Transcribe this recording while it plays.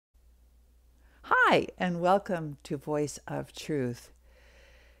Hi, and welcome to Voice of Truth.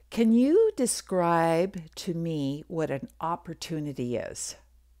 Can you describe to me what an opportunity is?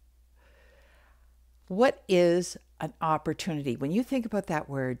 What is an opportunity? When you think about that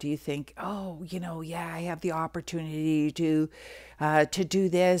word, do you think, oh, yeah, I have the opportunity to do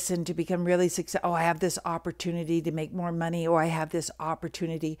this and to become really successful. Oh, I have this opportunity to make more money, or I have this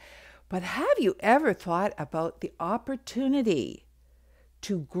opportunity. But have you ever thought about the opportunity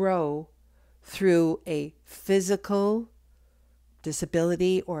to grow through a physical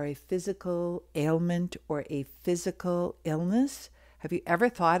disability or a physical ailment or a physical illness? Have you ever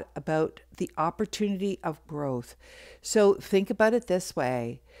thought about the opportunity of growth? So think about it this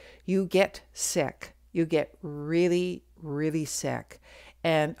way. You get sick. You get really, really sick.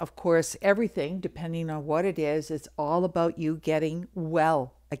 And of course, everything, depending on what it is, it's all about you getting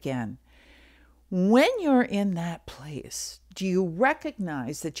well again. When you're in that place, do you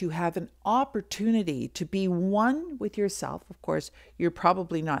recognize that you have an opportunity to be one with yourself? Of course, you're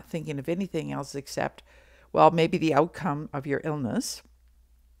probably not thinking of anything else except, well, maybe the outcome of your illness.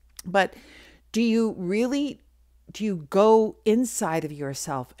 But do you go inside of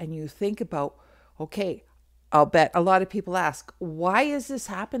yourself and you think about, okay, I'll bet a lot of people ask, why is this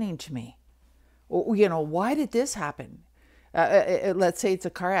happening to me? Why did this happen? Let's say it's a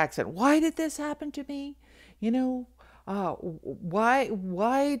car accident. Why did this happen to me?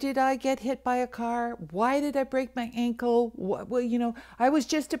 Why did I get hit by a car? Why did I break my ankle? Well, I was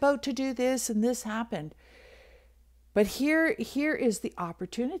just about to do this and this happened. But here is the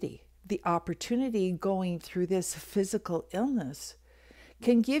opportunity. The opportunity going through this physical illness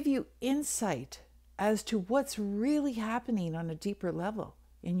can give you insight as to what's really happening on a deeper level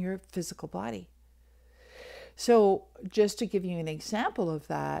in your physical body. So just to give you an example of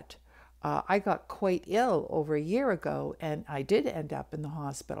that, I got quite ill over a year ago, and I did end up in the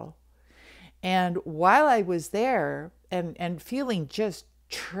hospital. And while I was there and feeling just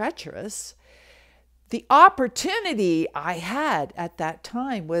treacherous, the opportunity I had at that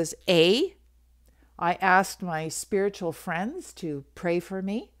time was I asked my spiritual friends to pray for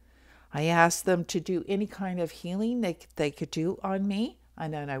me. I asked them to do any kind of healing they could do on me,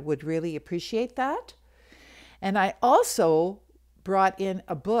 and then I would really appreciate that. And I also brought in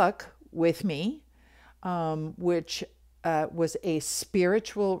a book with me, which was a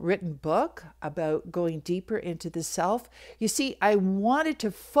spiritual written book about going deeper into the self. You see, I wanted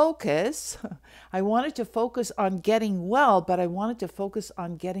to focus on getting well, but I wanted to focus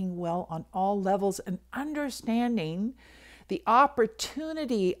on getting well on all levels and understanding the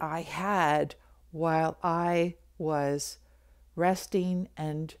opportunity I had while I was resting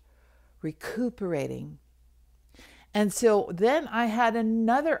and recuperating. And so then I had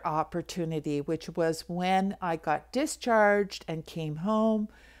another opportunity, which was when I got discharged and came home.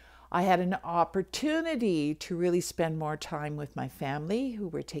 I had an opportunity to really spend more time with my family who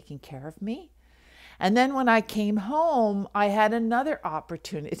were taking care of me. And then when I came home, I had another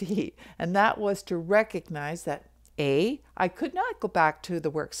opportunity, and that was to recognize that I could not go back to the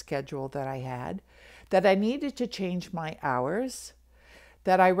work schedule that I had, that I needed to change my hours,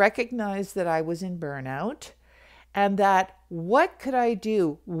 that I recognized that I was in burnout, and that what could I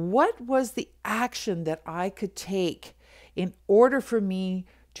do? What was the action that I could take in order for me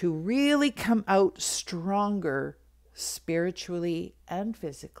to really come out stronger spiritually and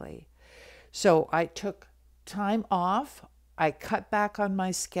physically? So I took time off, I cut back on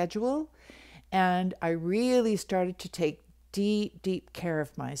my schedule, and I really started to take deep, deep care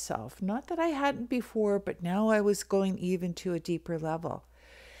of myself. Not that I hadn't before, but now I was going even to a deeper level.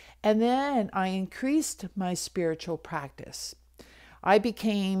 And then I increased my spiritual practice. I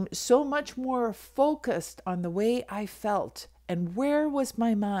became so much more focused on the way I felt. And where was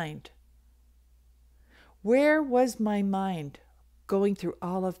my mind? Where was my mind going through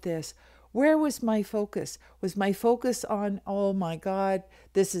all of this? Where was my focus? Was my focus on, oh my God,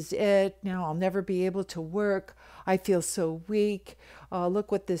 this is it. Now I'll never be able to work. I feel so weak. Oh,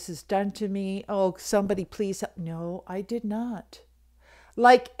 look what this has done to me. Oh, somebody please help. No, I did not.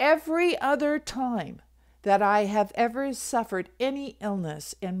 Like every other time that I have ever suffered any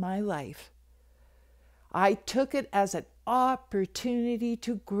illness in my life, I took it as an opportunity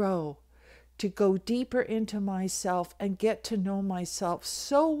to grow, to go deeper into myself and get to know myself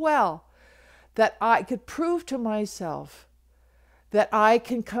so well that I could prove to myself that I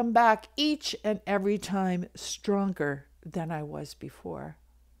can come back each and every time stronger than I was before,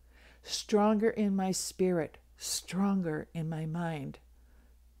 stronger in my spirit, stronger in my mind.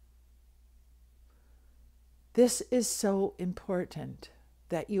 This is so important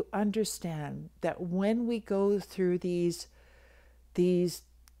that you understand that when we go through these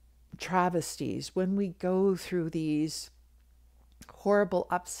travesties, when we go through these horrible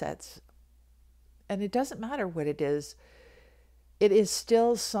upsets, and it doesn't matter what it is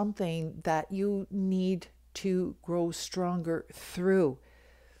still something that you need to grow stronger through.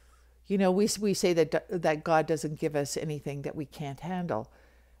 You know, we say that God doesn't give us anything that we can't handle,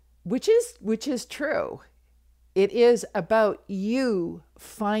 which is true. It is about you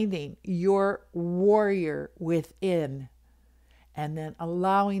finding your warrior within and then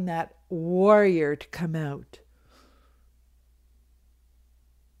allowing that warrior to come out.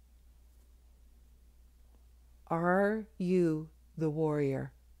 Are you the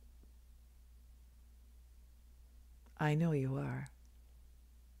warrior? I know you are.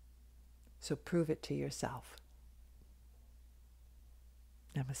 So prove it to yourself.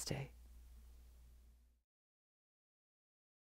 Namaste.